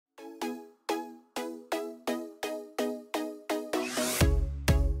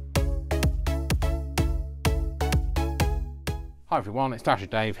Hi everyone, it's Dasher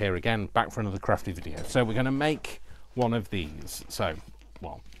Dave here again, back for another crafty video. So we're going to make one of these. So,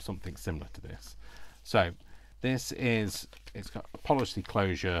 well, something similar to this. So this is, it's got a policy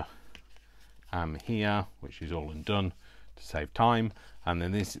closure here, which is all undone to save time. And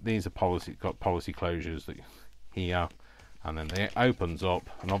then these are got policy closures that here, and then it opens up,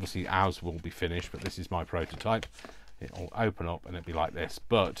 and obviously ours will be finished, but this is my prototype. It'll open up and it'll be like this.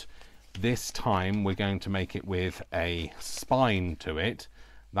 But this time we're going to make it with a spine to it.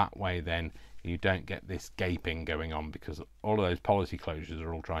 That way then you don't get this gaping going on, because all of those policy closures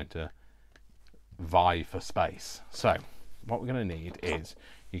are all trying to vie for space. So what we're going to need is,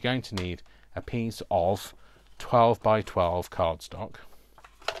 you're going to need a piece of 12 by 12 cardstock.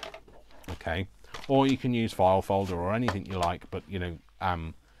 Okay, or you can use file folder or anything you like, but you know,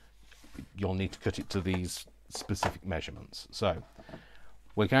 you'll need to cut it to these specific measurements. So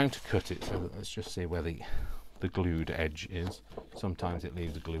we're going to cut it, so let's just see where the glued edge is. Sometimes it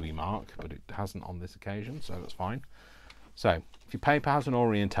leaves a gluey mark, but it hasn't on this occasion, so that's fine. So if your paper has an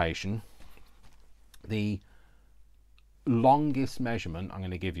orientation, the longest measurement I'm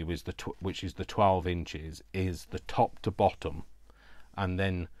going to give you is which is the 12 inches, is the top to bottom, and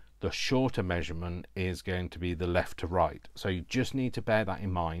then the shorter measurement is going to be the left to right. So you just need to bear that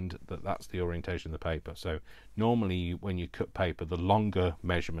in mind, that that's the orientation of the paper. So normally when you cut paper, the longer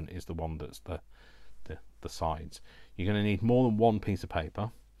measurement is the one that's the sides. You're going to need more than one piece of paper,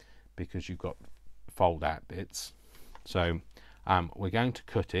 because you've got fold out bits. So we're going to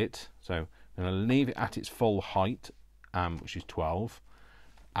cut it, so I'm going to leave it at its full height, which is 12,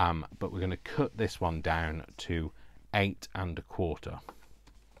 but we're going to cut this one down to 8 1/4.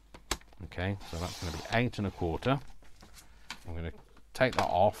 Okay, so that's going to be 8 1/4. I'm going to take that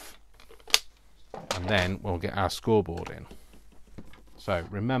off, and then we'll get our scoreboard in. So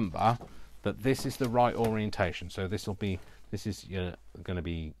remember that this is the right orientation. So this is going to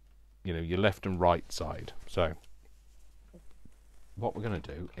be, you know, your left and right side. So what we're going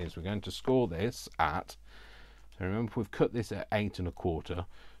to do is we're going to score this at, so remember we've cut this at 8 1/4,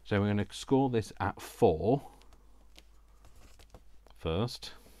 so we're going to score this at 4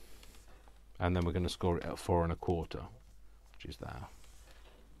 first, and then we're going to score it at 4 1/4, which is there.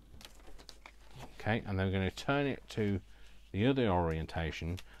 Okay, and then we're going to turn it to the other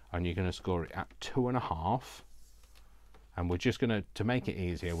orientation, and you're going to score it at 2 1/2. And we're just going to make it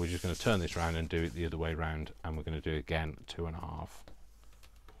easier, we're just going to turn this around and do it the other way around, and we're going to do it again 2 1/2.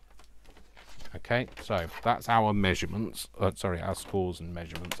 Okay, so that's our measurements, sorry, our scores and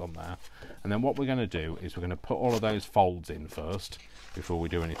measurements on there. And then what we're going to do is we're going to put all of those folds in first before we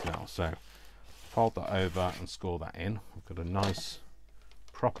do anything else. So fold that over and score that in. We've got a nice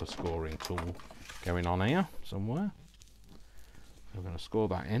proper scoring tool going on here somewhere. So we're going to score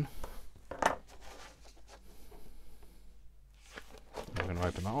that in. We're going to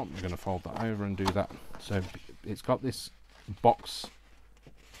open that up, we're going to fold that over and do that. So it's got this box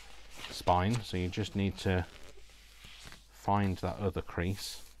spine, so you just need to find that other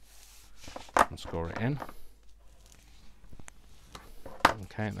crease and score it in.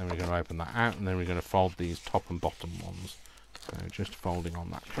 Okay, and then we're going to open that out, and then we're going to fold these top and bottom ones. So just folding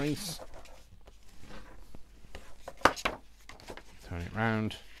on that crease, turn it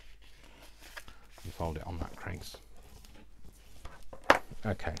round and fold it on that crease.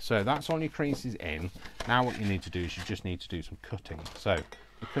 Okay, so that's all your creases in. Now what you need to do is you just need to do some cutting. So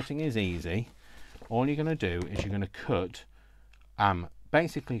the cutting is easy. All you're going to do is you're going to cut,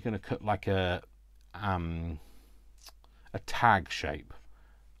 basically you're going to cut like a tag shape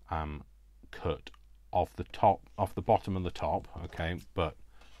cut off the top, off the bottom and the top. Okay, but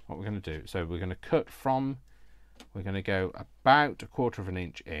what we're going to do, so we're going to cut from, we're going to go about 1/4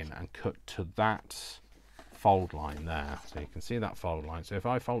 inch in and cut to that fold line there, so you can see that fold line. So if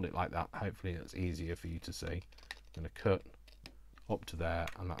I fold it like that, hopefully it's easier for you to see. I'm going to cut up to there,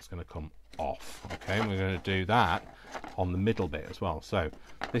 and that's going to come off. Okay, and we're going to do that on the middle bit as well. So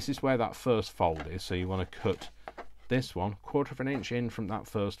this is where that first fold is, so you want to cut this one 1/4 inch in from that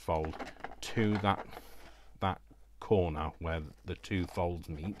first fold to that corner where the two folds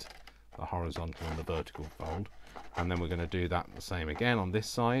meet, the horizontal and the vertical fold. And then we're going to do that the same again on this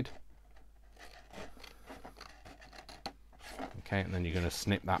side. Okay, and then you're going to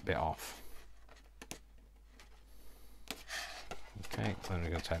snip that bit off. Okay, so then we're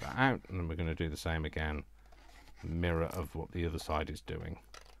going to take that out, and then we're going to do the same again, mirror of what the other side is doing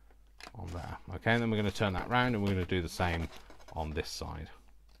on there. Okay, and then we're going to turn that round, and we're going to do the same on this side.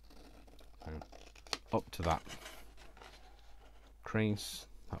 So up to that crease,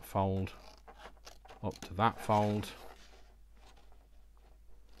 that fold, up to that fold,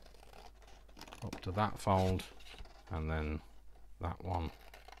 up to that fold, and then that one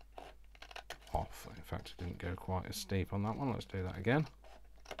off. In fact, it didn't go quite as steep on that one. Let's do that again.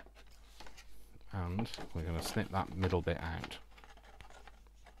 And we're going to snip that middle bit out.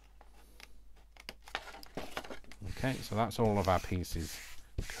 Okay, so that's all of our pieces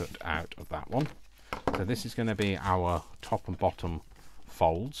cut out of that one. So this is going to be our top and bottom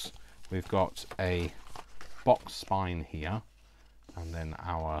folds. We've got a box spine here, and then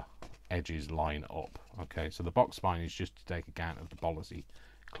our edges line up. Okay, so the box spine is just to take account of the policy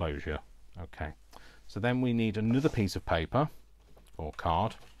closure. Okay, so then we need another piece of paper or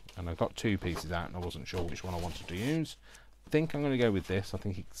card, and I've got two pieces out and I wasn't sure which one I wanted to use. I think I'm going to go with this. I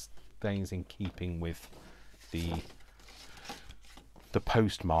think it stays in keeping with the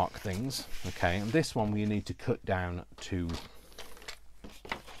postmark things. Okay, and this one we need to cut down to,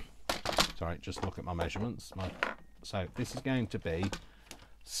 sorry, just look at my measurements. So this is going to be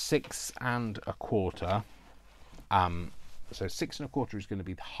 6 1/4. So 6 1/4 is going to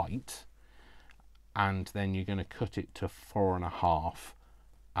be the height, and then you're going to cut it to 4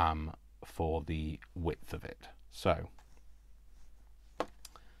 1/2 for the width of it. So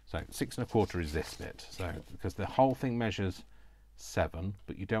 6 1/4 is this bit. So because the whole thing measures 7,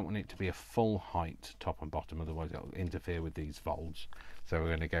 but you don't want it to be a full height top and bottom, otherwise it'll interfere with these folds. So we're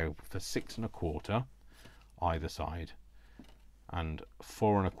going to go for 6 1/4 either side, and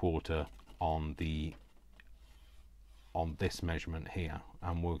 4 1/4 on this measurement here,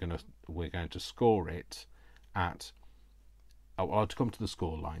 and we're going to score it at, I'll come to the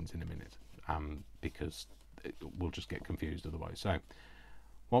score lines in a minute, because we'll just get confused otherwise. So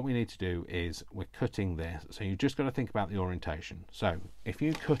what we need to do is we're cutting this, so you've just got to think about the orientation. So if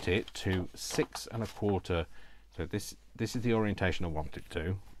you cut it to 6 1/4, so this is the orientation I want it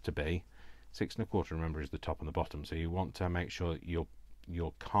to be. 6 1/4, remember, is the top and the bottom, so you want to make sure that your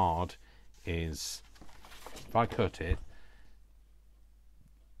card is, if I cut it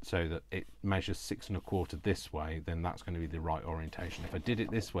so that it measures 6 1/4 this way, then that's going to be the right orientation. If I did it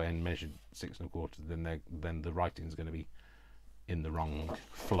this way and measured 6 1/4, then the writing is going to be in the wrong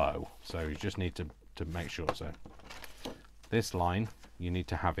flow. So you just need to make sure. So this line, you need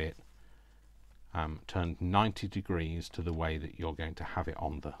to have it turned 90 degrees to the way that you're going to have it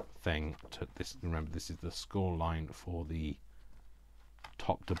on the thing. Remember, this is the score line for the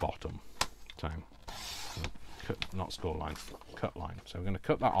top to bottom. So not score line, cut line. So we're going to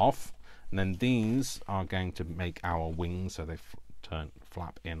cut that off, and then these are going to make our wings, so they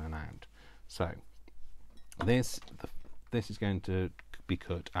flap in and out. So this is going to be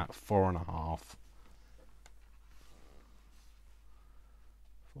cut at 4 1/2.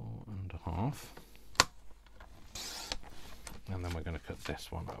 4 1/2. And then we're going to cut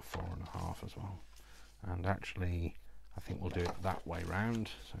this one at 4 1/2 as well. And actually, I think we'll do it that way round.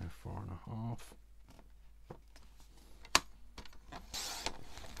 So 4 1/2.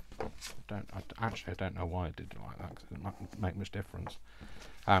 I don't know why I did it like that, because it doesn't make much difference,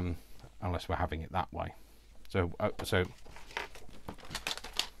 unless we're having it that way. So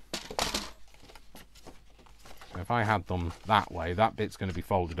if I had them that way, that bit's going to be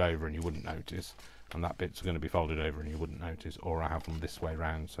folded over and you wouldn't notice, and that bit's going to be folded over and you wouldn't notice. Or I have them this way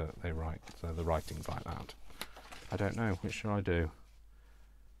round, so the writing's like that. I don't know, which should I do?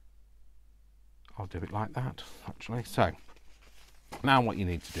 I'll do it like that, actually. So now what you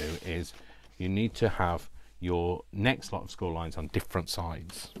need to do is you need to have your next lot of score lines on different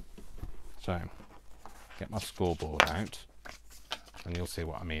sides. So get my scoreboard out and you'll see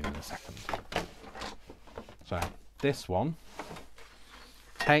what I mean in a second. So this one,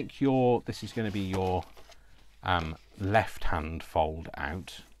 this is going to be your left hand fold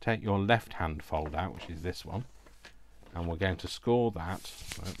out. Take your left hand fold out, which is this one, and we're going to score that,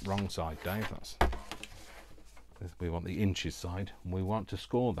 wrong side, Dave, we want the inches side. We want to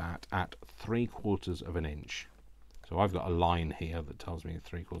score that at 3/4 of an inch. So I've got a line here that tells me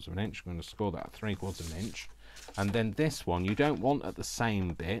 3/4 of an inch. I'm going to score that at 3/4 of an inch. And then this one you don't want at the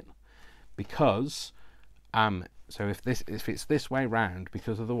same bit, because so if it's this way round,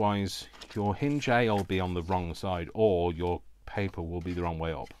 because otherwise your hinge A will be on the wrong side, or your paper will be the wrong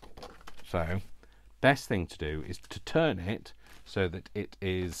way up. So best thing to do is to turn it so that it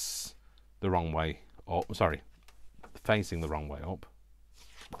is the wrong way, or sorry, facing the wrong way up,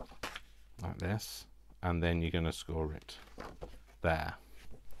 like this, and then you're going to score it there.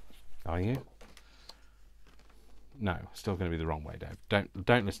 Are you? No, still going to be the wrong way, Dave.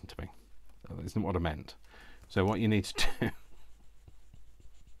 Don't listen to me. That isn't what I meant. So what you need to do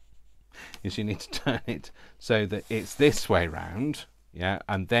is you need to turn it so that it's this way round, yeah,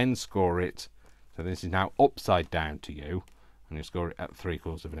 and then score it. So this is now upside down to you, and you score it at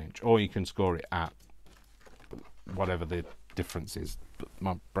 3/4 of an inch, or you can score it at whatever the differences, but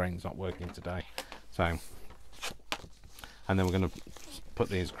my brain's not working today. So, and then we're going to put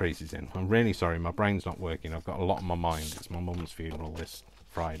these creases in. I'm really sorry, my brain's not working. I've got a lot on my mind. It's my mum's funeral this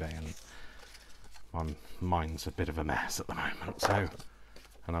Friday, and my mind's a bit of a mess at the moment. So,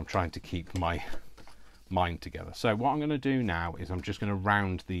 and I'm trying to keep my mind together. So what I'm going to do now is I'm just going to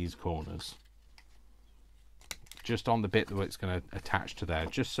round these corners, just on the bit that it's going to attach to there,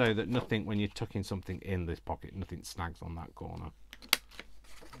 just so that nothing, when you're tucking something in this pocket, nothing snags on that corner.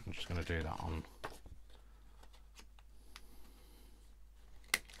 I'm just going to do that on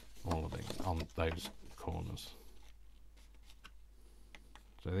all of these, on those corners.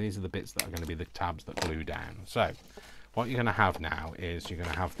 So these are the bits that are going to be the tabs that glue down. So what you're going to have now is you're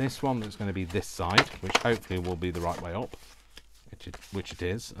going to have this one that's going to be this side, which hopefully will be the right way up, which it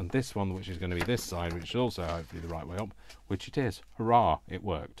is, and this one which is going to be this side, which is also hopefully the right way up, which it is. Hurrah, it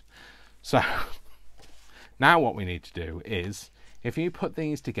worked. So now what we need to do is, if you put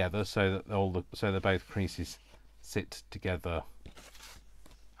these together so that so that both creases sit together,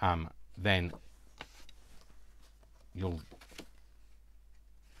 then you'll.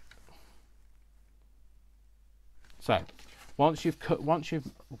 So once you've cut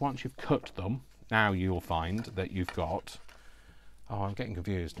them, now you'll find that you've got. Oh, I'm getting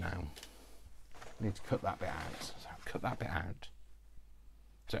confused now. I need to cut that bit out. So cut that bit out.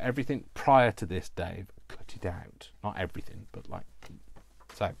 So everything prior to this, Dave, cut it out. Not everything, but like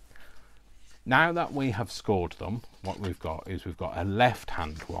so. Now that we have scored them, what we've got is we've got a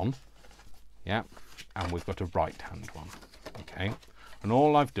left-hand one, yeah, and we've got a right-hand one, okay. And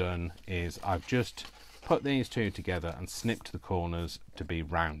all I've done is I've just put these two together and snipped the corners to be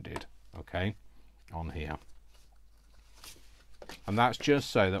rounded, okay, on here. And that's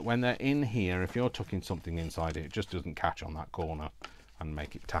just so that when they're in here, if you're tucking something inside it, it just doesn't catch on that corner and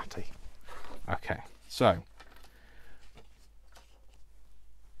make it tatty. Okay, so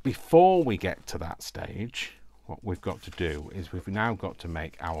before we get to that stage, what we've got to do is we've now got to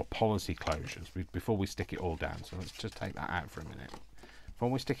make our policy closures before we stick it all down. So let's just take that out for a minute. Before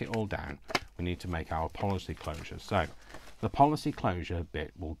we stick it all down, we need to make our policy closures. So the policy closure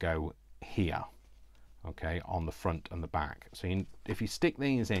bit will go here, okay, on the front and the back. So if you stick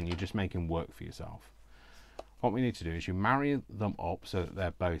these in, you're just making work for yourself. What we need to do is you marry them up so that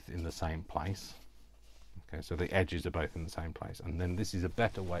they're both in the same place. Okay, so the edges are both in the same place. And then this is a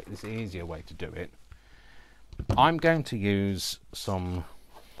better way, this is an easier way to do it. I'm going to use some,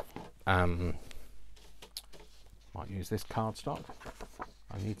 might use this cardstock.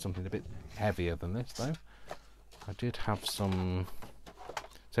 I need something a bit heavier than this though. I did have some,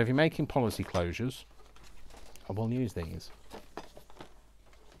 so if you're making policy closures, I will use these.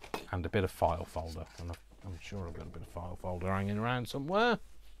 And a bit of file folder. And I'm sure I've got a bit of file folder hanging around somewhere.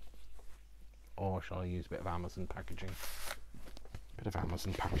 Or shall I use a bit of Amazon packaging? A bit of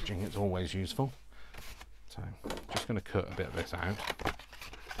Amazon packaging, it's always useful. So I'm just going to cut a bit of this out.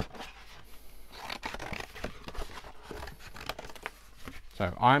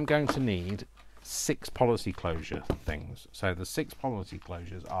 So I'm going to need 6 policy closure things. So the 6 policy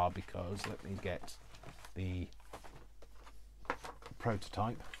closures are because, let me get the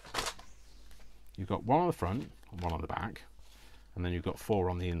prototype. You've got one on the front and one on the back, and then you've got 4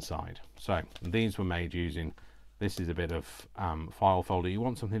 on the inside. So these were made using, this is a bit of file folder. You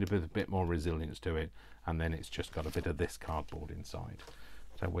want something with a bit more resilience to it, and then it's just got a bit of this cardboard inside.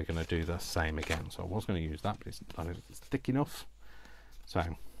 So we're going to do the same again. So I was going to use that, but it's thick enough. So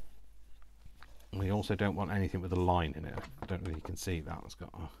we also don't want anything with a line in it. I don't know if you can see that. It's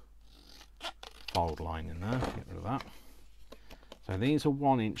got a fold line in there. Get rid of that. So these are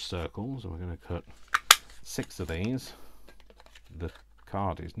 1-inch circles, and we're going to cut 6 of these. The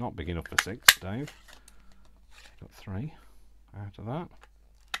card is not big enough for 6, Dave. Got 3 out of that.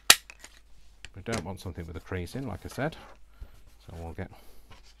 We don't want something with a crease in, like I said. So we'll get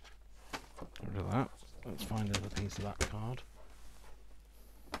rid of that. Let's find another piece of that card.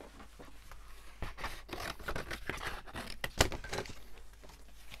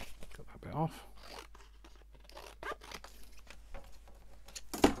 Cut that bit off.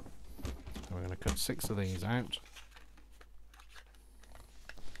 So we're going to cut 6 of these out.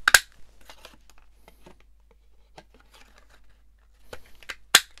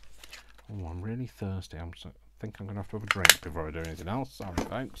 Oh, I'm really thirsty. I think I'm going to have to have a drink before I do anything else. Sorry,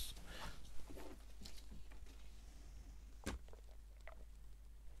 folks.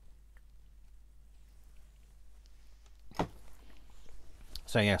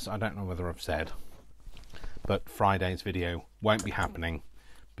 So yes, I don't know whether I've said, but Friday's video won't be happening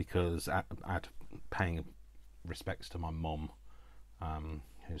because at paying respects to my mum,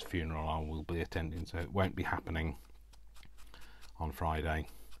 whose funeral I will be attending, so it won't be happening. on Friday.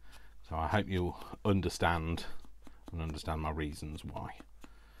 So I hope you understand and understand my reasons why.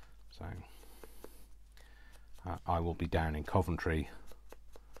 So I will be down in Coventry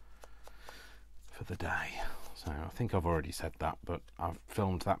for the day. So I think I've already said that, but I've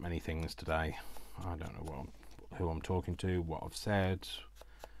filmed that many things today. I don't know who I'm talking to, what I've said,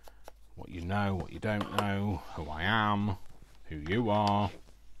 what you know, what you don't know, who I am, who you are,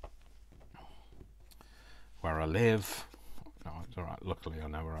 where I live. No, it's all right. Luckily, I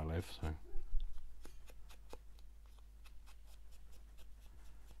know where I live. So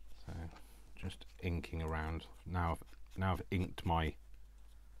just inking around. Now I've inked my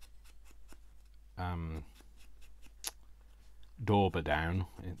dauber down.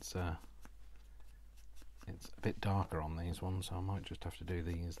 It's a bit darker on these ones, so I might just have to do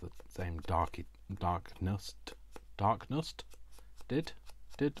these the same darkness. Did.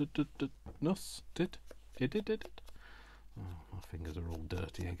 Oh, my fingers are all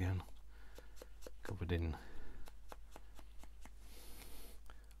dirty again, covered in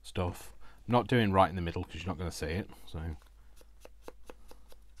stuff. I'm not doing right in the middle because you're not going to see it. So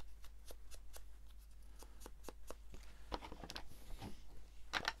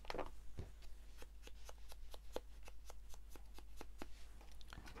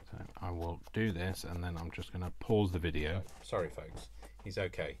I will do this, and then I'm just going to pause the video. Sorry folks, he's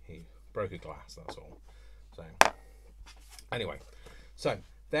okay, he broke a glass, that's all. So anyway, so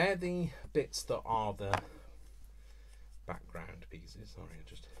they're the bits that are the background pieces. Sorry, I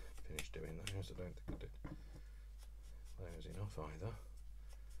just finished doing those. I don't think I did those enough either.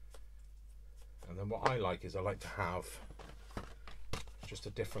 And then what I like is I like to have just a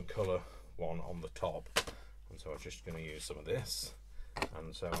different colour one on the top, and so I'm just going to use some of this,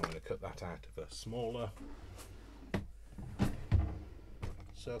 and so I'm going to cut that out of a smaller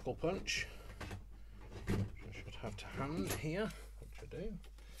circle punch, which I should have to hand here, which I do, and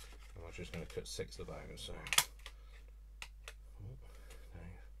I'm just going to cut 6 of those. So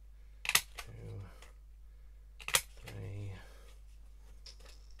 2, 3,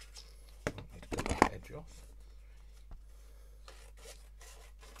 I need to cut that edge off.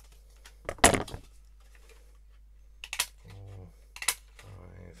 4, 5,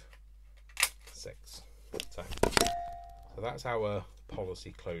 6. So that's our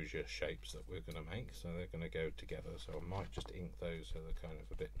policy closure shapes that we're going to make. So they're going to go together. So I might just ink those so they're kind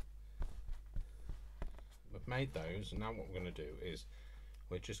of a bit. We've made those, and now what we're going to do is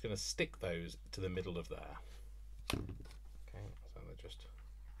we're just going to stick those to the middle of there. Okay, so they're just,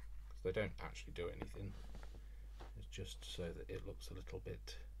 because they don't actually do anything, it's just so that it looks a little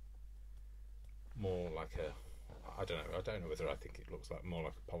bit more like a, I don't know whether I think it looks like more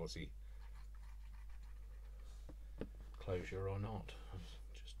like a policy closure or not.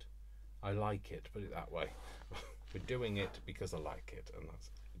 Just, I like it, put it that way. We're doing it because I like it, and that's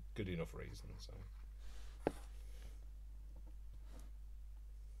a good enough reason. So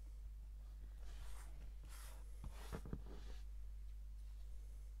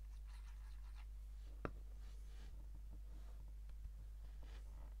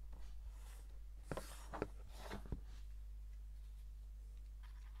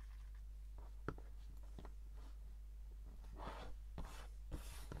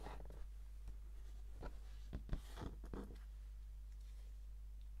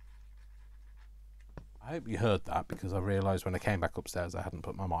I hope you heard that, because I realised when I came back upstairs I hadn't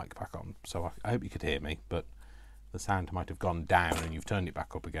put my mic back on, so I hope you could hear me, but the sound might have gone down and you've turned it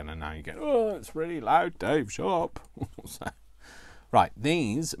back up again, and now you get, oh, it's really loud, Dave, shut up. So, right,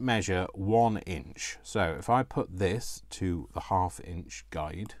 these measure 1 inch. So if I put this to the 1/2 inch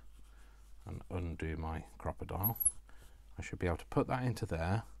guide and undo my crocodile, I should be able to put that into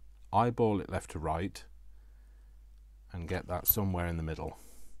there, eyeball it left to right, and get that somewhere in the middle.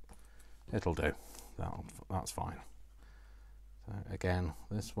 It'll do. That's fine. So again,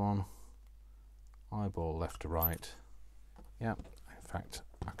 this one, eyeball left to right. Yeah, in fact,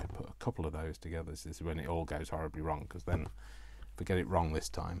 I could put a couple of those together. This is when it all goes horribly wrong, because then if we get it wrong this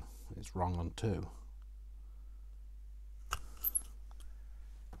time, it's wrong on 2.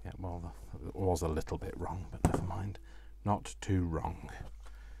 Yeah, well, it was a little bit wrong, but never mind. Not too wrong.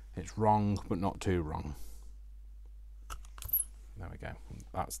 It's wrong, but not too wrong. There we go.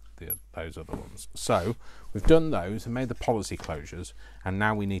 That's those other ones. So we've done those and made the policy closures, and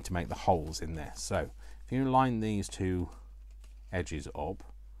now we need to make the holes in this. So if you line these 2 edges up,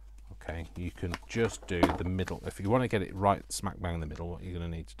 okay, you can just do the middle. If you want to get it right smack bang in the middle, what you're going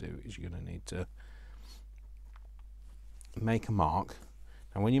to need to do is you're going to need to make a mark.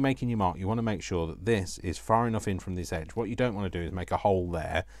 And when you're making your mark, you want to make sure that this is far enough in from this edge. What you don't want to do is make a hole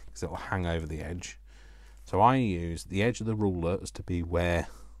there, because it will hang over the edge. So I use the edge of the ruler as to be where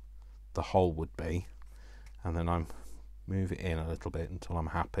the hole would be, and then I move it in a little bit until I'm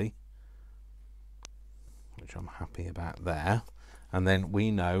happy, which I'm happy about there. And then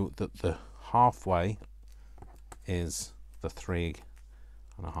we know that the halfway is the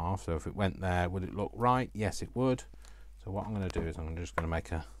 3.5. So if it went there, would it look right? Yes, it would. So what I'm going to do is I'm just going to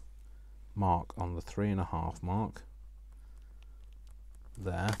make a mark on the 3.5 mark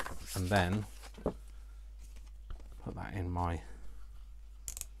there, and then put that in my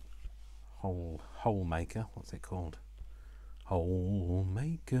hole maker. What's it called? Hole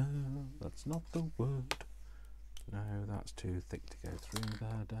maker. That's not the word. No, that's too thick to go through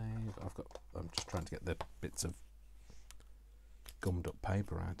there, Dave. I'm just trying to get the bits of gummed up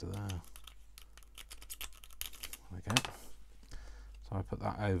paper out of there. There we go. So I put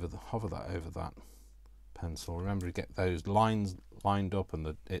that over hover that over that pencil. Remember to get those lines lined up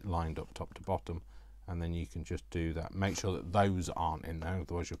and it lined up top to bottom, and then you can just do that. Make sure that those aren't in there,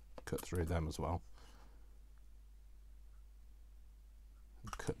 otherwise you'll cut through them as well.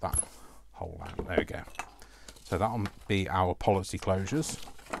 Cut that hole out. There we go. So that'll be our policy closures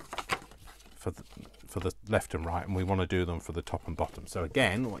for the left and right, and we want to do them for the top and bottom. So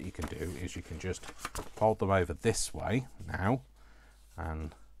again, what you can do is you can just fold them over this way now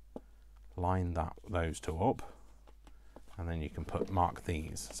and line those two up, and then you can mark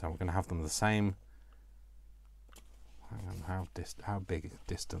these. So we're going to have them the same. Hang on, how big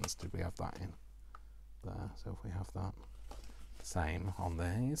distance did we have that in there? So if we have that the same on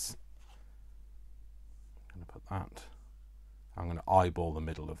these, I'm going to put that. I'm going to eyeball the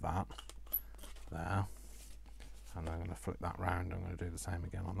middle of that there, and I'm going to flip that round. I'm going to do the same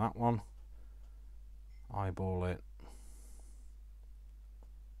again on that one. Eyeball it,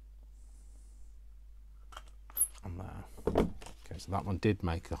 and there. Okay, so that one did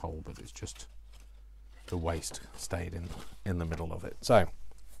make a hole, but it's just the waste stayed in the middle of it. So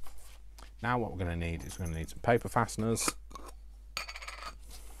now what we're going to need is we're going to need some paper fasteners.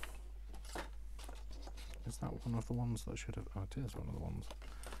 Is that one of the ones that should have? Oh, it is one of the ones.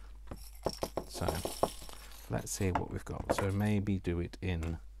 So let's see what we've got. So maybe do it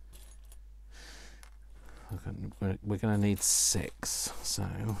in. We're going to need 6. So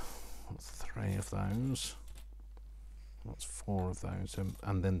that's 3 of those. That's 4 of those.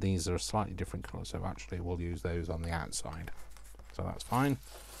 And then these are a slightly different colour. So actually, we'll use those on the outside. So that's fine.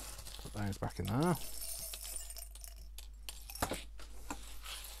 Put those back in there.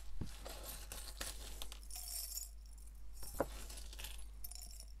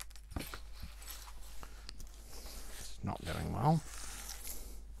 Not going well.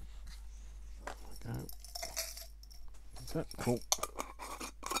 There we go. That's it. Cool.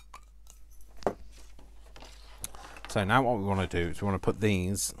 So now what we want to do is we want to put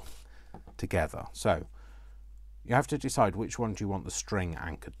these together. So you have to decide which one do you want the string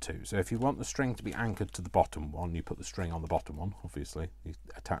anchored to. So if you want the string to be anchored to the bottom one, you put the string on the bottom one, obviously. You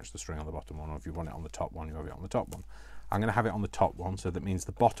attach the string on the bottom one, or if you want it on the top one, you have it on the top one. I'm going to have it on the top one, so that means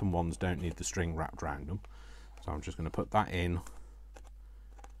the bottom ones don't need the string wrapped around them. So I'm just going to put that in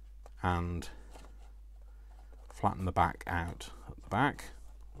and flatten the back out at the back.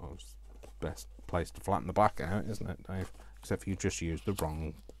 Well, it's the best place to flatten the back out, isn't it, Dave? Except for you just used the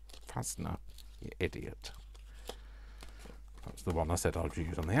wrong fastener, you idiot. That's the one I said I'd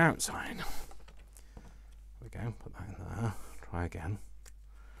use on the outside. There we go, put that in there. Try again.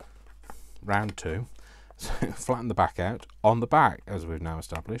 Round 2. So flatten the back out on the back, as we've now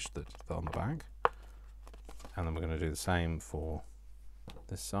established that on the back. And then we're going to do the same for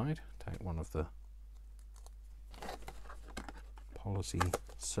this side. Take one of the policy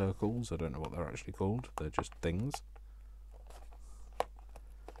circles. I don't know what they're actually called. They're just things.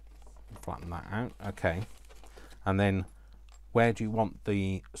 Flatten that out. Okay. And then where do you want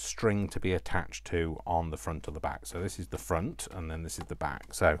the string to be attached to on the front or the back? So this is the front, and then this is the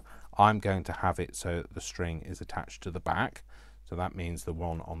back. So I'm going to have it so that the string is attached to the back. So that means the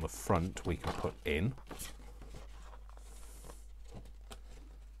one on the front we can put in.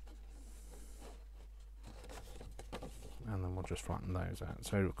 And then we'll just flatten those out.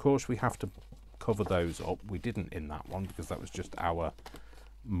 So of course we have to cover those up. We didn't in that one because that was just our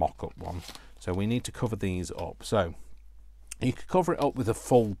mock-up one. So we need to cover these up. So you could cover it up with a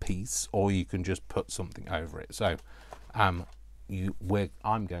full piece, or you can just put something over it. So I'm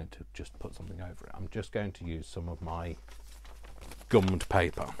going to just put something over it. I'm just going to use some of my gummed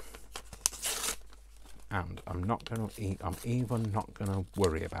paper. And I'm not going to I'm even not going to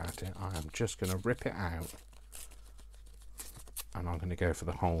worry about it. I am just going to rip it out. And I'm going to go for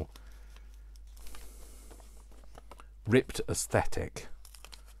the whole ripped aesthetic.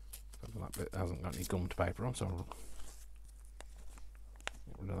 That bit hasn't got any gummed paper on, so I'll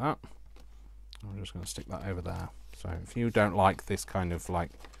get rid of that. I'm just going to stick that over there. So if you don't like this kind of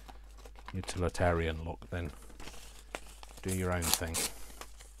like utilitarian look, then do your own thing.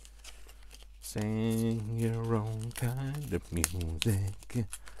 Sing your own kind of music.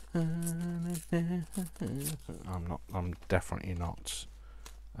 I'm definitely not,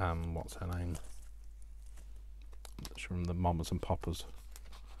 what's her name? It's from the Mamas and Papas.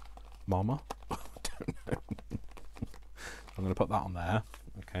 Mama? I don't know. I'm going to put that on there.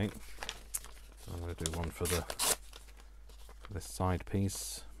 Okay. I'm going to do one for this side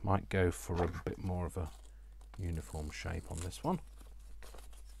piece. Might go for a bit more of a uniform shape on this one.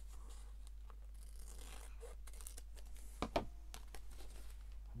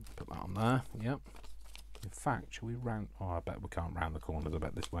 Put that on there. Yep. In fact, shall we round? Oh, I bet we can't round the corners. I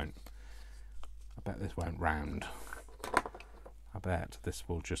bet this won't round. I bet this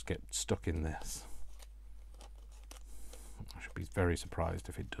will just get stuck in this. I should be very surprised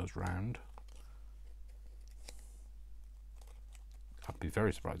if it does round. I'd be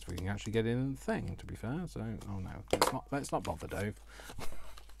very surprised if we can actually get it in the thing, to be fair. So, oh no, let's not bother, Dave.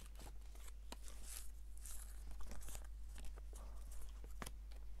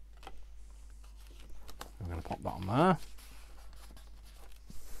 I'm going to pop that on there.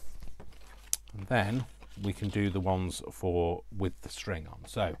 And then we can do the ones with the string on.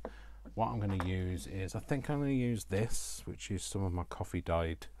 So what I'm going to use is, I think I'm going to use this, which is some of my coffee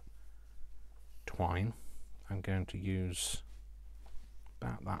dyed twine. I'm going to use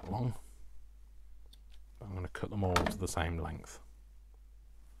about that long, but I'm going to cut them all to the same length.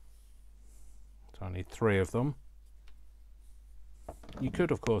 So I need 3 of them. You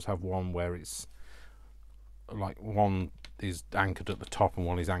could of course have one where it's like one is anchored at the top and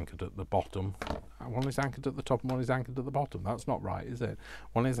one is anchored at the bottom. One is anchored at the top and one is anchored at the bottom. That's not right, is it?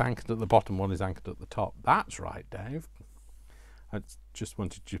 One is anchored at the bottom, one is anchored at the top. That's right, Dave. I just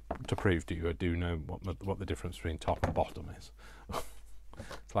wanted to prove to you I do know what the difference between top and bottom is.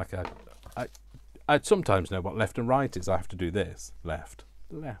 It's like I sometimes know what left and right is. I have to do this. Left.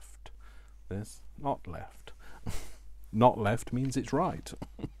 This. Not left. Not left means it's right.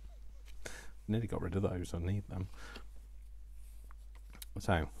 Nearly got rid of those. I need them.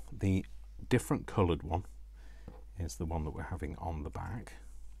 So the different coloured one is the one that we're having on the back.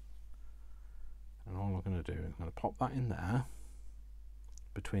 And all I'm going to do is I'm going to pop that in there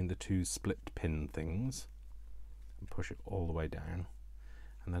between the 2 split pin things and push it all the way down.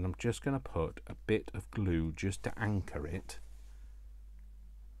 And then I'm just going to put a bit of glue just to anchor it,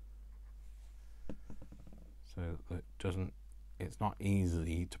 so that it's not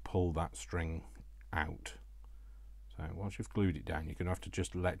easy to pull that string out. So once you've glued it down, you're going to have to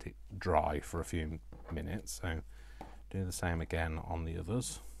just let it dry for a few minutes. So do the same again on the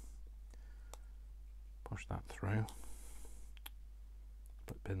others. Push that through.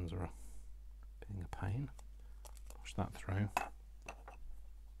 Split pins are being a pain. Push that through.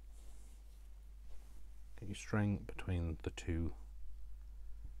 Get your string between the 2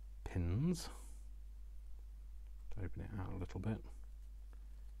 pins. Open it out a little bit.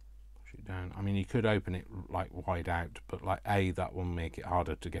 Push it down. I mean, you could open it like wide out, but like A, that will make it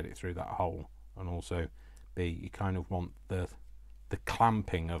harder to get it through that hole, and also B, you kind of want the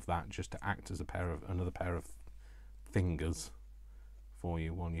clamping of that just to act as another pair of fingers for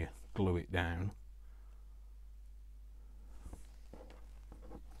you when you glue it down.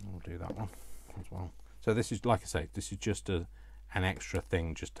 We'll do that one as well. So this is, like I say, this is just an extra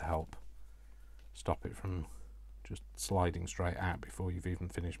thing just to help stop it from just sliding straight out before you've even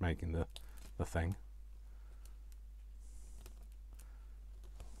finished making the thing.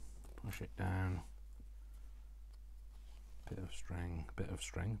 Push it down. Bit of string,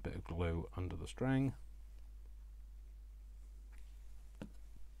 bit of glue under the string.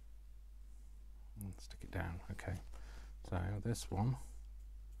 And stick it down. Okay, so this one,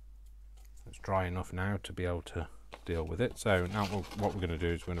 it's dry enough now to be able to deal with it. So now what we're going to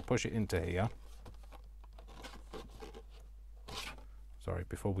do is we're going to push it into here. Sorry,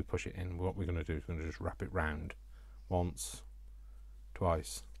 before we push it in, what we're going to do is we're going to just wrap it round once,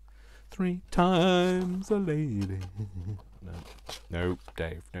 twice, 3 times a lady. No,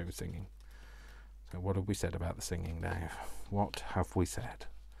 Dave, no singing. So what have we said about the singing, Dave? What have we said?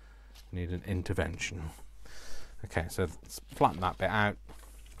 Need an intervention. Okay, so let's flatten that bit out.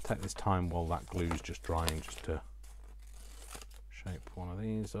 Take this time while that glue's just drying, just to shape one of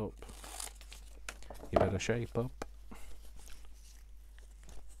these up. You better shape up,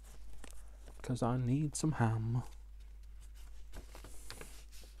 because I need some ham.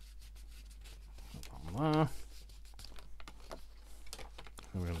 Put that on there.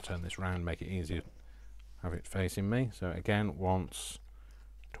 And we're going to turn turn this round, make it easier, have it facing me. So again, once,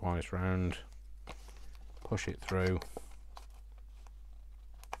 twice round, push it through,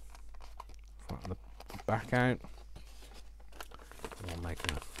 flatten the back out. We'll make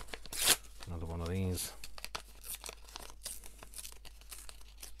another one of these.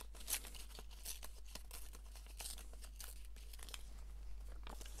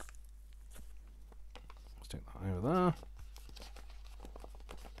 Stick that over there.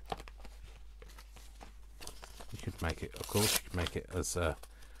 You could make it, of course, you could make it as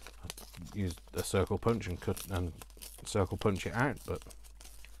use a circle punch and cut and circle punch it out, but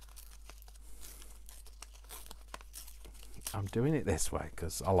I'm doing it this way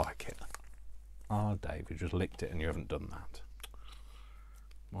because I like it. Ah, Dave, you just licked it and you haven't done that.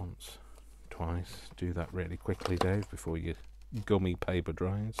 Once, twice. Do that really quickly, Dave, before your gummy paper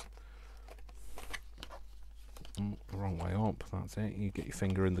dries. Wrong way up, that's it. You get your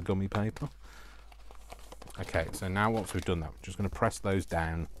finger in the gummy paper. Okay, so now once we've done that, we're just going to press those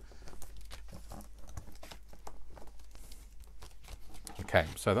down. Okay,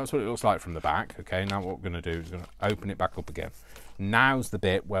 so that's what it looks like from the back. Okay, now what we're going to do is going to open it back up again. Now's the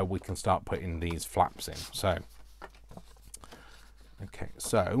bit where we can start putting these flaps in. So, okay,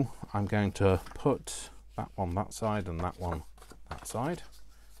 so I'm going to put that one that side and that one that side.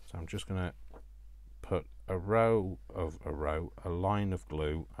 So I'm just going to put a line of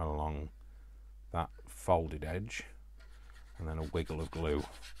glue along that folded edge, and then a wiggle of glue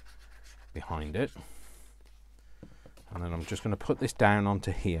behind it. And then I'm just going to put this down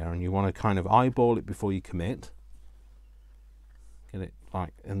onto here, and you want to kind of eyeball it before you commit. Get it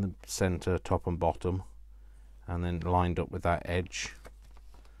like in the center, top and bottom, and then lined up with that edge.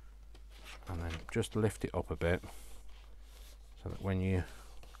 And then just lift it up a bit so that when you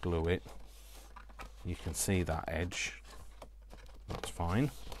glue it, you can see that edge. That's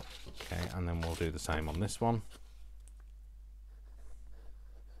fine. Okay, and then we'll do the same on this one.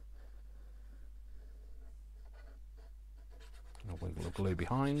 A wiggle of glue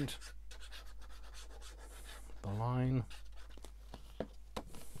behind the line. I'm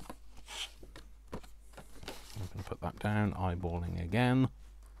going to put that down, eyeballing again.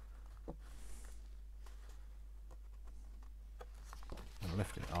 And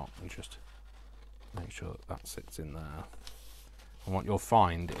lift it up and just make sure that that sits in there. And what you'll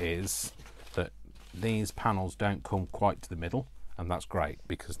find is that these panels don't come quite to the middle, and that's great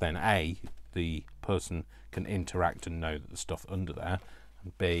because then A, the person can interact and know that the stuff under there,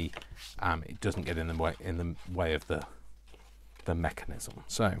 and B, it doesn't get in the way of the mechanism.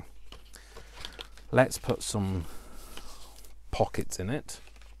 So let's put some pockets in it.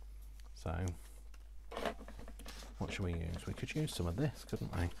 So what should we use? We could use some of this,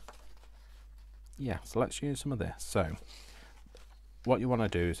 couldn't we? Yeah, so let's use some of this. So what you want to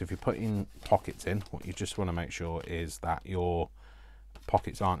do is, if you're putting pockets in, what you just want to make sure is that your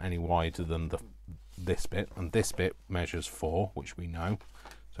pockets aren't any wider than this bit, and this bit measures 4, which we know,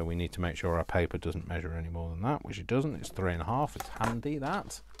 so we need to make sure our paper doesn't measure any more than that, which it doesn't. It's 3.5. It's handy,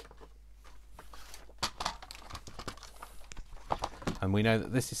 that. And we know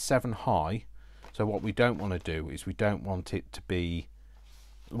that this is 7 high, so what we don't want to do is we don't want it to be,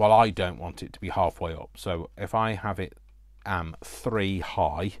 well, I don't want it to be halfway up. So if I have it 3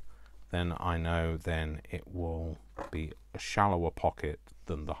 high, then I know then it will be a shallower pocket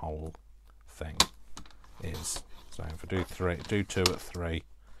than the whole thing is. So if I do 2 at 3,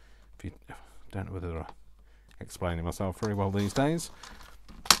 if you don't know whether I'm explaining myself very well these days.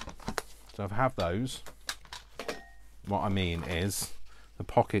 So if I have those, what I mean is the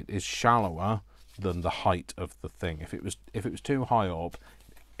pocket is shallower than the height of the thing. If it was too high up,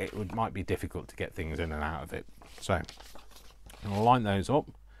 it might be difficult to get things in and out of it. So I'm going to line those up.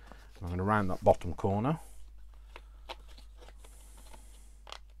 I'm going to round that bottom corner.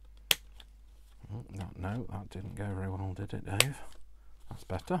 No, that didn't go very well, did it, Dave? That's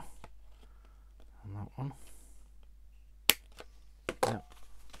better. And that one. Yep.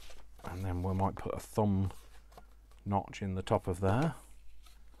 And then we might put a thumb notch in the top of there.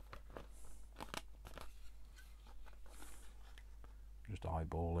 Just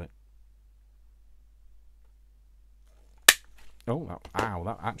eyeball it. Oh, ow,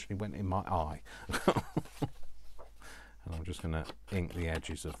 that actually went in my eye. And I'm just going to ink the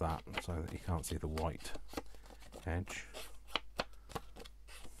edges of that so that you can't see the white edge.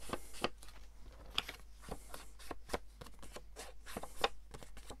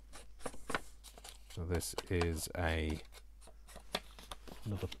 So this is another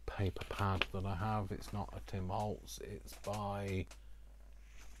paper pad that I have. It's not a Tim Holtz, it's by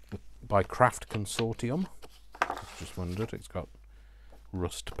Craft Consortium. Just wondered, it's got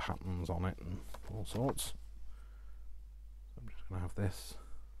rust patterns on it and all sorts. So I'm just going to have this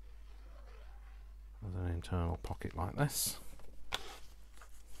as an internal pocket like this.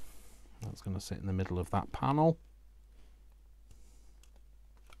 That's going to sit in the middle of that panel.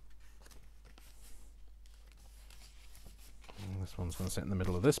 And this one's going to sit in the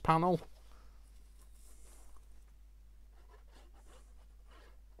middle of this panel.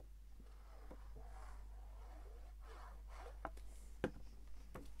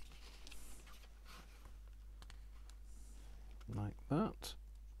 Like that.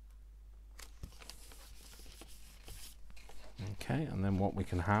 Okay, and then what we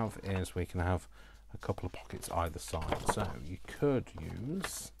can have is we can have a couple of pockets either side. So you could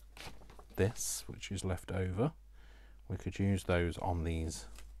use this, which is left over. We could use those on these.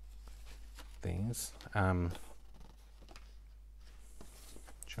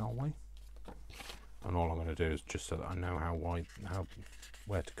 Shall we? And all I'm going to do is, just so that I know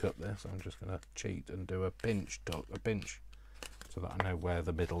where to cut this, I'm just going to cheat and do a pinch, so that I know where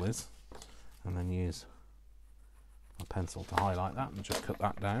the middle is, and then use a pencil to highlight that and just cut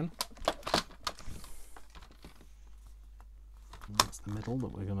that down. And that's the middle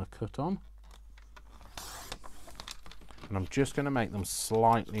that we're going to cut on. And I'm just going to make them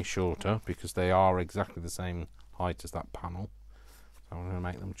slightly shorter because they are exactly the same height as that panel. So I'm going to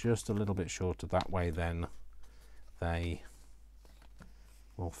make them just a little bit shorter, that way then they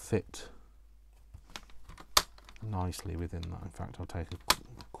will fit nicely within that. In fact, I'll take a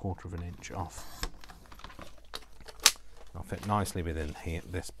quarter of an inch off. I'll fit nicely within here,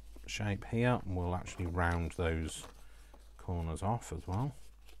 this shape here, and we'll actually round those corners off as well.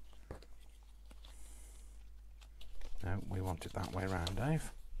 No, we want it that way around,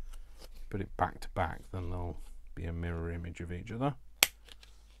 Dave. Put it back to back, then they'll be a mirror image of each other.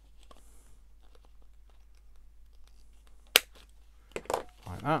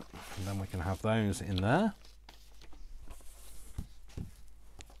 Like that, and then we can have those in there.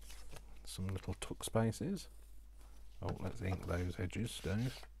 Some little tuck spaces. Oh, let's ink those edges,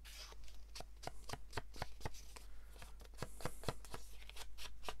 Dave.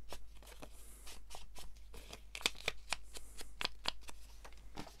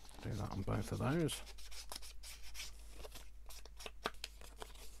 Do that on both of those.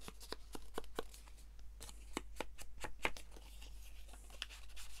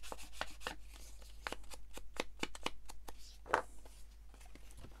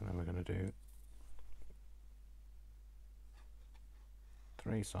 And then we're going to do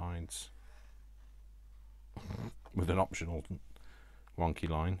 3 sides with an optional wonky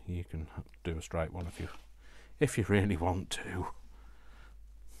line. You can do a straight one if you really want to.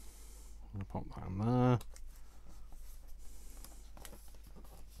 I'll pop that in there.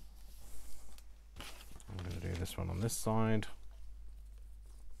 I'm going to do this one on this side.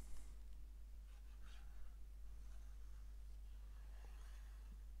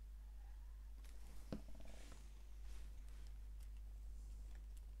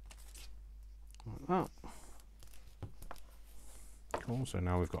 Like that. Cool, so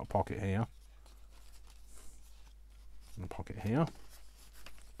now we've got a pocket here. And a pocket here.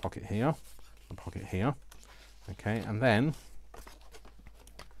 Pocket here, a pocket here. Okay, and then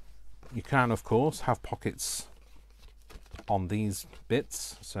you can of course have pockets on these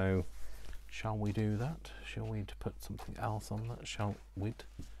bits. So shall we do that? Shall we put something else on that? Shall we?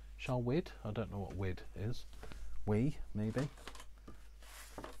 I don't know what wid is. We, maybe.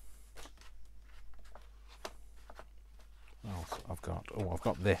 What else I've got? Oh, I've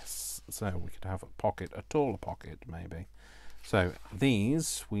got this. So we could have a pocket, a taller pocket maybe. So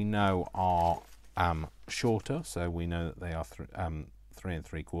these we know are shorter, so we know that they are 3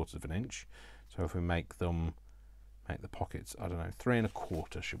 3/4 of an inch. So if we make the pockets, I don't know, 3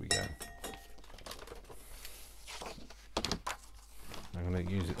 1/4, should we go? I'm going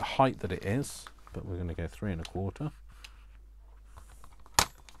to use it the height that it is, but we're going to go 3 1/4.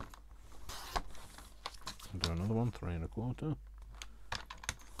 And do another one, 3 1/4.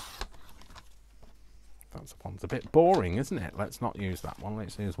 That's one's a bit boring, isn't it? Let's not use that one.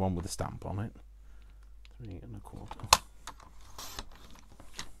 Let's use one with a stamp on it. 3 1/4.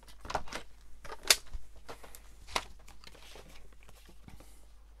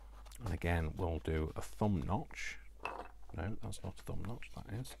 And again, we'll do a thumb notch. No, that's not a thumb notch, that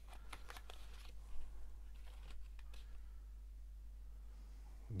is.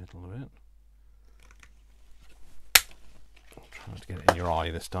 Middle of it. I'll try to get it in your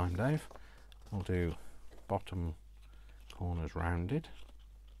eye this time, Dave. We'll do bottom corners rounded.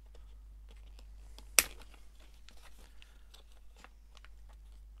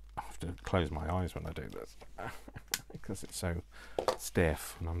 I have to close my eyes when I do this because it's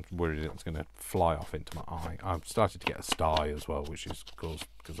stiff, and I'm worried it's going to fly off into my eye. I've started to get a sty as well, which is caused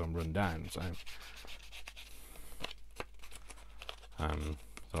because I'm run down. So I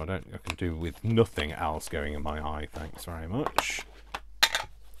can do with nothing else going in my eye. Thanks very much.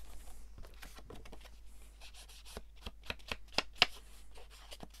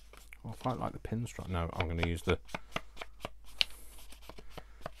 I quite like the pinstripe. No, I'm going to use the.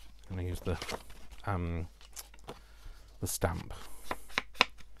 The stamp.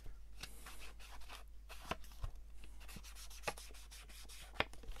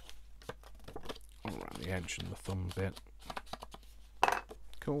 All around the edge and the thumb bit.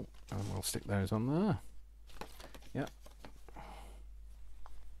 Cool, and we'll stick those on there. Yep.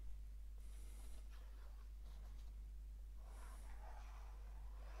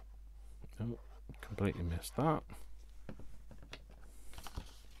 Oh, completely missed that.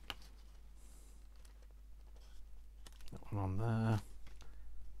 That one on there.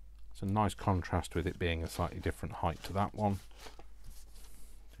 It's a nice contrast with it being a slightly different height to that one.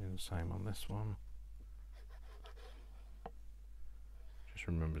 Do the same on this one. Just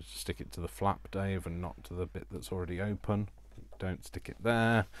remember to stick it to the flap, Dave, and not to the bit that's already open. Don't stick it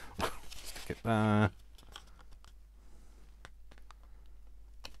there. Stick it there.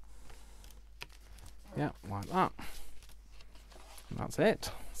 Yeah, like that. And that's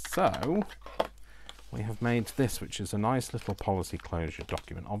it. So we have made this, which is a nice little policy closure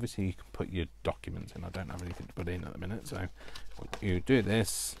document. Obviously you can put your documents in. I don't have anything to put in at the minute, so you do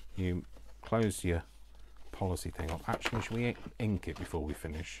this, you close your policy thing up. Actually, should we ink it before we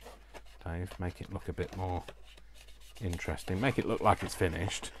finish, Dave? Make it look a bit more interesting. Make it look like it's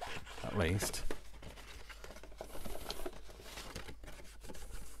finished, at least.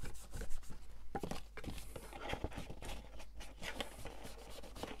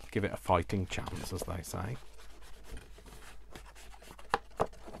 Give it a fighting chance, as they say.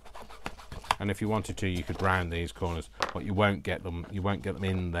 And if you wanted to, you could round these corners, but you won't get them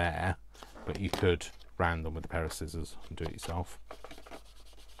in there, but you could round them with a pair of scissors and do it yourself.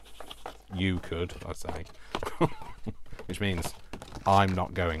 You could, I say. Which means I'm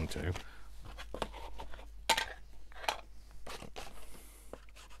not going to.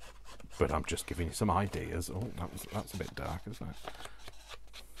 But I'm just giving you some ideas. Oh, that's a bit dark, isn't it?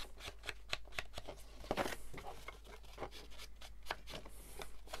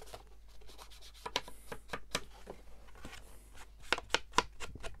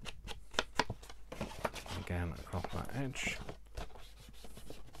 Again, across that edge.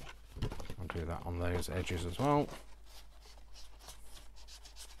 I'll do that on those edges as well.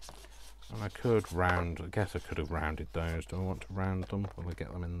 And I could round, I guess I could have rounded those. Do I want to round them? Will I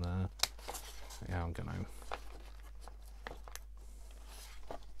get them in there? Yeah, I'm gonna.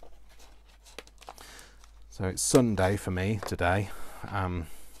 So it's Sunday for me today, and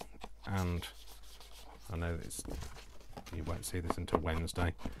I know that you won't see this until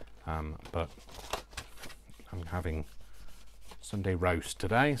Wednesday, but I'm having Sunday roast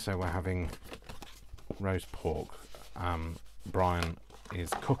today, so we're having roast pork. Brian is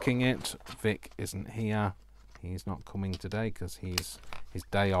cooking it. Vic isn't here. He's not coming today because his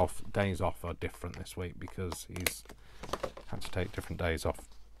days off are different this week because he's had to take different days off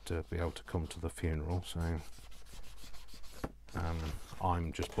to be able to come to the funeral. So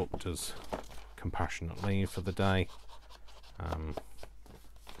I'm just booked as compassionate leave for the day.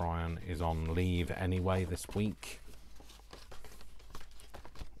 Brian is on leave anyway this week.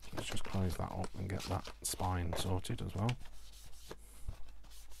 Let's just close that up and get that spine sorted as well.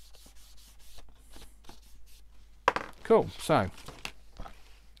 Cool, so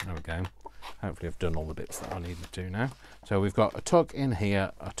there we go. Hopefully I've done all the bits that I needed to do now. So we've got a tuck in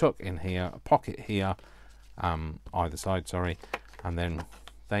here, a tuck in here, a pocket here, either side, sorry, and then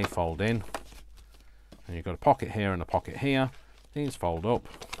they fold in. And you've got a pocket here and a pocket here. These fold up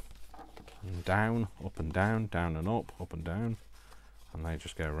and down, up and down, down and up and down, and they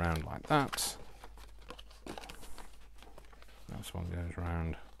just go around like that. This one goes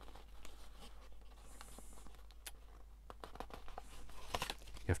round.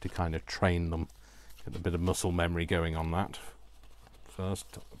 You have to kind of train them, get a bit of muscle memory going on that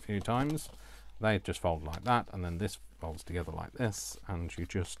first few times. They just fold like that, and then this folds together like this, and you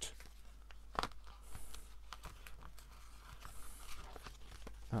just,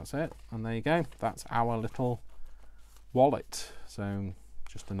 that's it, and there you go. That's our little wallet. So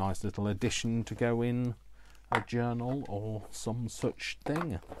just a nice little addition to go in a journal or some such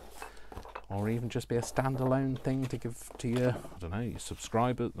thing, or even just be a standalone thing to give to your, I don't know, your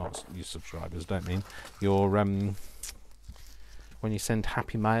subscribers, not your subscribers, don't mean your when you send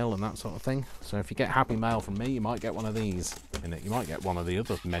happy mail and that sort of thing. So if you get happy mail from me, you might get one of these in it. You might get one of the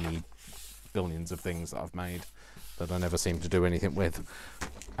other many billions of things that I've made that I never seem to do anything with.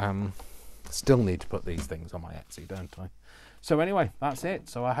 Still need to put these things on my Etsy, don't I? So anyway, that's it.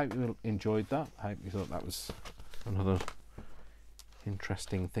 So I hope you enjoyed that. I hope you thought that was another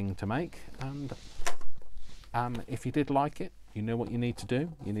interesting thing to make. And if you did like it, you know what you need to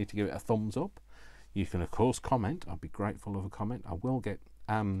do. You need to give it a thumbs up. You can of course comment. I'd be grateful of a comment. I will get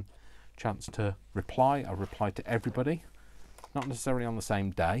chance to reply. I reply to everybody, not necessarily on the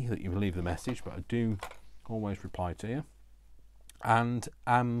same day that you leave the message, but I do always reply to you. And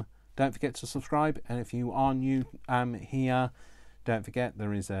don't forget to subscribe. And if you are new here, don't forget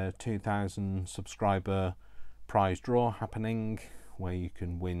there is a 2,000 subscriber prize draw happening where you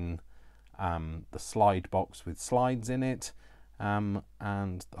can win the slide box with slides in it. And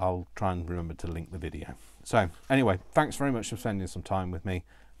I'll try and remember to link the video. So anyway, thanks very much for spending some time with me.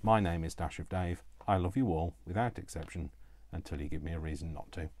 My name is Dash of Dave. I love you all without exception until you give me a reason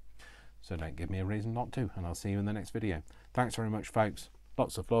not to. So don't give me a reason not to, and I'll see you in the next video. Thanks very much, folks.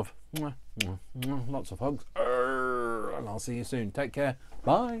 Lots of love. Lots of hugs. And I'll see you soon. Take care.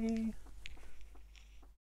 Bye.